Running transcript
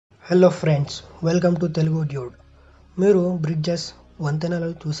Hello friends, welcome to Telugu dude. మీరు bridges, వంతెనలు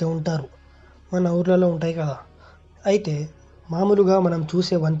చూసే ఉంటారు. మన ఊర్లలో ఉంటాయి కదా. అయితే మామూలుగా మనం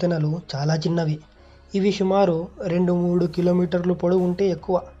చూసే వంతెనలు చాలా చిన్నవి. ఇవి సుమారు 2-3 కిలోమీటర్లు పొడవు ఉంటే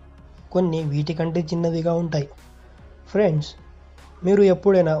ఎక్కువ. కొన్ని వీటికంటే చిన్నవిగా ఉంటాయి. ఫ్రెండ్స్, మీరు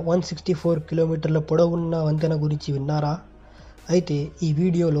ఎప్పుడైనా 164 కిలోమీటర్ల పొడవు ఉన్న వంతెన గురించి విన్నారా? అయితే ఈ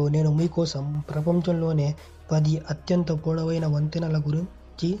వీడియోలో నేను మీకోసం ప్రపంచంలోనే 10 అత్యంత పొడవైన వంతెనల గురించి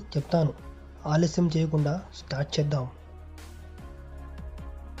చెప్తాను. ఆలస్యం చేయకుండా స్టార్ట్ చేద్దాం.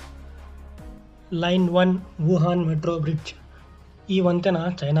 Line 1 Wuhan metro bridge. ఈ వంతెన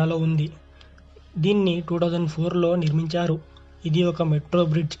చైనాలో ఉంది. దీన్ని 2004లో నిర్మించారు. ఇది ఒక మెట్రో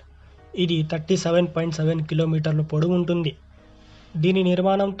బ్రిడ్జ్. ఇది 37.7 కిలోమీటర్ల పొడవు ఉంటుంది. దీని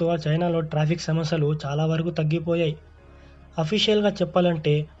నిర్మాణంతో చైనాలో ట్రాఫిక్ సమస్యలు చాలా వరకు తగ్గిపోయాయి. అఫీషియల్గా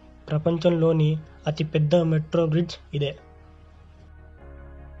చెప్పాలంటే ప్రపంచంలోని అతిపెద్ద మెట్రో బ్రిడ్జ్ ఇదే.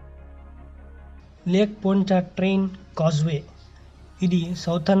 Lake పోంట్చార్ట్రైన్ causeway. ఇది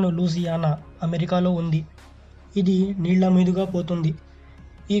సౌతర్న్ లూజియానా, అమెరికాలో ఉంది. ఇది నీళ్ల మీదుగా పోతుంది.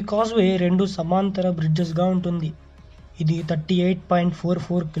 ఈ కాజ్వే 2 సమాంతర బ్రిడ్జెస్గా ఉంటుంది. ఇది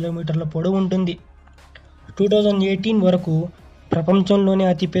 38.44 కిలోమీటర్ల పొడవు ఉంటుంది. 2018 వరకు ప్రపంచంలోనే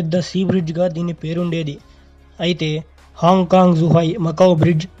అతిపెద్ద సీ బ్రిడ్జ్గా దీని పేరుండేది. అయితే హాంకాంగ్ జుహాయ్-మకావ్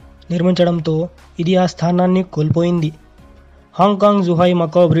బ్రిడ్జ్ నిర్మించడంతో ఇది ఆ స్థానాన్ని కోల్పోయింది. హాంకాంగ్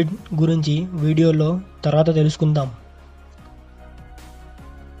జుహాయ్-మకావ్ బ్రిడ్జ్ గురించి వీడియోలో తర్వాత తెలుసుకుందాం.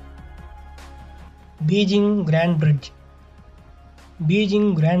 Beijing grand bridge.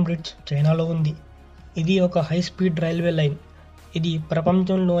 Beijing grand bridge చైనాలో ఉంది. ఇది ఒక హై స్పీడ్ రైల్వే లైన్. ఇది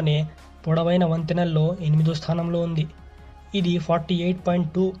ప్రపంచంలోనే పొడవైన వంతెనల్లో 8వ స్థానంలో ఉంది. ఇది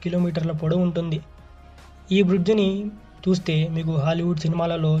 48.2 కిలోమీటర్ల పొడవు ఉంటుంది. ఈ బ్రిడ్జిని చూస్తే మీకు హాలీవుడ్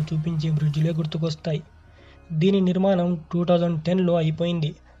సినిమాలలో చూపించే బ్రిడ్జిలే గుర్తుకొస్తాయి. దీని నిర్మాణం 2010లో అయిపోయింది.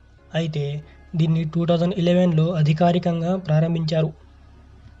 అయితే దీన్ని 2011లో అధికారికంగా ప్రారంభించారు.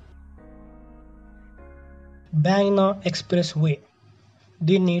 నా ఎక్స్ప్రెస్వే.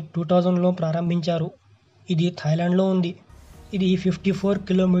 దీన్ని 2000లో ప్రారంభించారు. ఇది థాయిలాండ్లో ఉంది. ఇది 54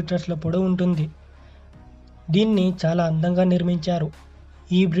 కిలోమీటర్ల పొడవు ఉంటుంది. దీన్ని చాలా అందంగా నిర్మించారు.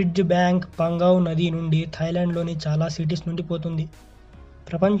 ఈ బ్రిడ్జ్ బ్యాంక్ పంగావ్ నది నుండి థాయిలాండ్లోని చాలా సిటీస్ నుండి పోతుంది.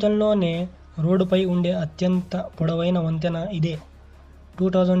 ప్రపంచంలోనే రోడ్డుపై ఉండే అత్యంత పొడవైన వంతెన ఇదే.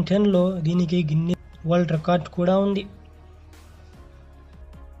 2010లో దీనికి గిన్నిస్ వరల్డ్ రికార్డ్ కూడా ఉంది.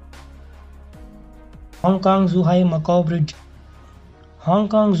 Hong Kong జుహాయ్-మకావ్ bridge.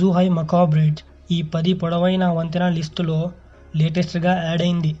 హాంకాంగ్ జుహాయ్-మకావ్ బ్రిడ్జ్ ఈ 10 పొడవైన వంతెన లిస్టులో లేటెస్ట్గా యాడ్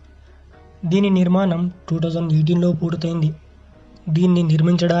అయింది. దీని నిర్మాణం 2018లో పూర్తయింది. దీన్ని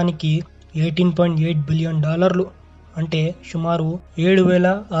నిర్మించడానికి $18.8 బిలియన్, అంటే సుమారు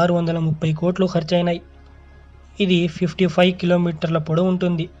 7,630 కోట్లు ఖర్చయినాయి. ఇది 55 కిలోమీటర్ల పొడవు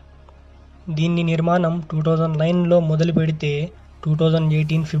ఉంటుంది. దీని నిర్మాణం 2009లో మొదలు పెడితే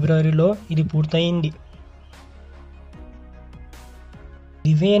 2018 ఫిబ్రవరిలో ఇది పూర్తయింది.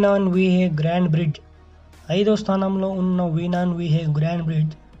 The వేనాన్ వీహే grand bridge. 5వ స్థానంలో ఉన్న వీనాన్ వీహే గ్రాండ్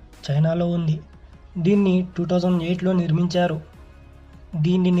బ్రిడ్జ్ చైనాలో ఉంది. దీన్ని 2008లో నిర్మించారు.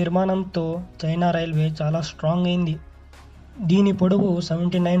 దీని నిర్మాణంతో చైనా రైల్వే చాలా స్ట్రాంగ్ అయింది. దీని పొడవు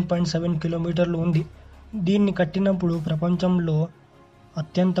 79.7 కిలోమీటర్లు ఉంది. దీన్ని కట్టినప్పుడు ప్రపంచంలో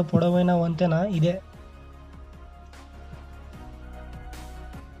అత్యంత పొడవైన వంతెన ఇదే.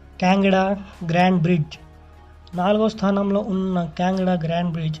 Kangra grand bridge. 4వ స్థానంలో ఉన్న కాంగ్డా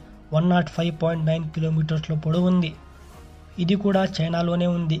గ్రాండ్ బ్రిడ్జ్ 105.9 కిలోమీటర్ల పొడవు ఉంది. ఇది కూడా చైనాలోనే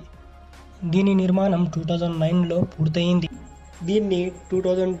ఉంది. దీని నిర్మాణం 2009లో పూర్తయింది. దీన్ని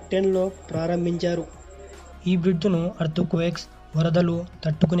 2010లో ప్రారంభించారు. ఈ బ్రిడ్జ్ను ఎర్త్క్వేక్స్, వరదలు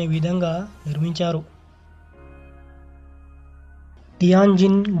తట్టుకునే విధంగా నిర్మించారు.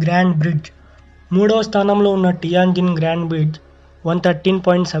 Tianjin grand bridge. 3వ స్థానంలో ఉన్న టియాన్జిన్ గ్రాండ్ బ్రిడ్జ్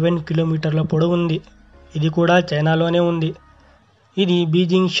 113.7 కిలోమీటర్ల పొడవు ఉంది. ఇది కూడా చైనాలోనే ఉంది. ఇది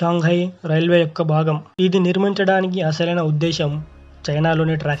బీజింగ్ షాంఘై రైల్వే యొక్క భాగం. ఇది నిర్మించడానికి అసలైన ఉద్దేశం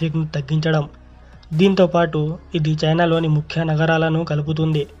చైనాలోని ట్రాఫిక్ను తగ్గించడం. దీంతో పాటు ఇది చైనాలోని ముఖ్య నగరాలను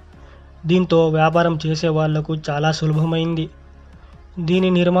కలుపుతుంది. దీంతో వ్యాపారం చేసే వాళ్లకు చాలా సులభమైంది. దీని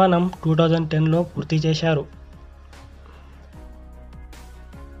నిర్మాణం 2010లో పూర్తి చేశారు.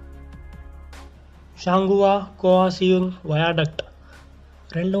 చాంగువా-కాఓహ్సియుంగ్ వియాడక్ట్.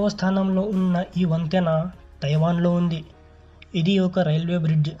 2వ స్థానంలో ఉన్న ఈ వంతెన తైవాన్లో ఉంది. ఇది ఒక రైల్వే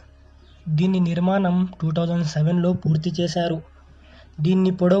బ్రిడ్జ్. దీని నిర్మాణం 2007లో పూర్తి చేశారు.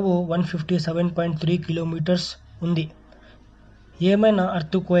 దీని పొడవు 157.3 కిలోమీటర్స్ ఉంది. ఏమైనా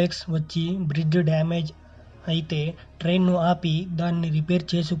ఎర్త్క్వేక్స్ వచ్చి బ్రిడ్జ్ డ్యామేజ్ అయితే ట్రైన్ను ఆపి దాన్ని రిపేర్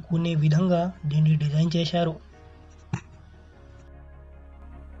చేసుకునే విధంగా దీన్ని డిజైన్ చేశారు.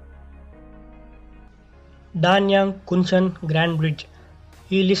 డాన్యాంగ్-కున్షన్ గ్రాండ్ బ్రిడ్జ్.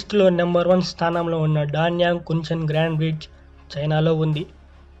 ఈ లిస్టులో నెంబర్ 1 స్థానంలో ఉన్న డాన్యాంగ్-కున్షన్ గ్రాండ్ బ్రిడ్జ్ చైనాలో ఉంది.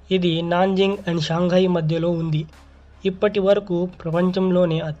 ఇది నాన్జింగ్ అండ్ షాంఘై మధ్యలో ఉంది. ఇప్పటి వరకు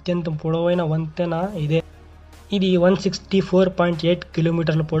ప్రపంచంలోనే అత్యంత పొడవైన వంతెన ఇదే. ఇది 164.8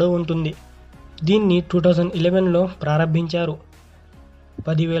 కిలోమీటర్ల పొడవు ఉంటుంది. దీన్ని 2011లో ప్రారంభించారు.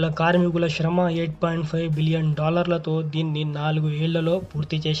 10,000 కార్మికుల శ్రమ, $8.5 బిలియన్ దీన్ని 4 ఏళ్లలో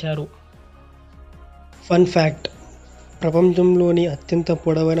పూర్తి చేశారు. ఫన్ ఫ్యాక్ట్: ప్రపంచంలోని అత్యంత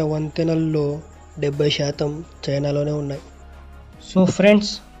పొడవైన వంతెనల్లో 70% చైనాలోనే ఉన్నాయి. సో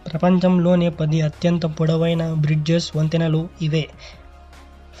ఫ్రెండ్స్, ప్రపంచంలోనే 10 అత్యంత పొడవైన బ్రిడ్జెస్, వంతెనలు ఇవే.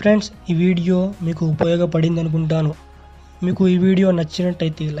 ఫ్రెండ్స్, ఈ వీడియో మీకు ఉపయోగపడింది అనుకుంటాను. మీకు ఈ వీడియో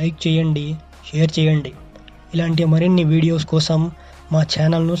నచ్చినట్టయితే లైక్ చేయండి, షేర్ చేయండి. ఇలాంటి మరిన్ని వీడియోస్ కోసం మా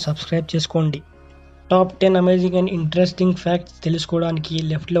ఛానల్ను సబ్స్క్రైబ్ చేసుకోండి. Top 10 amazing and interesting facts తెలుసుకోవడానికి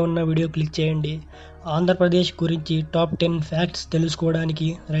లెఫ్ట్లో ఉన్న వీడియో క్లిక్ చేయండి. ఆంధ్రప్రదేశ్ గురించి టాప్ 10 ఫ్యాక్ట్స్ తెలుసుకోవడానికి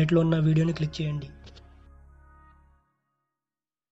రైట్లో ఉన్న వీడియోని క్లిక్ చేయండి.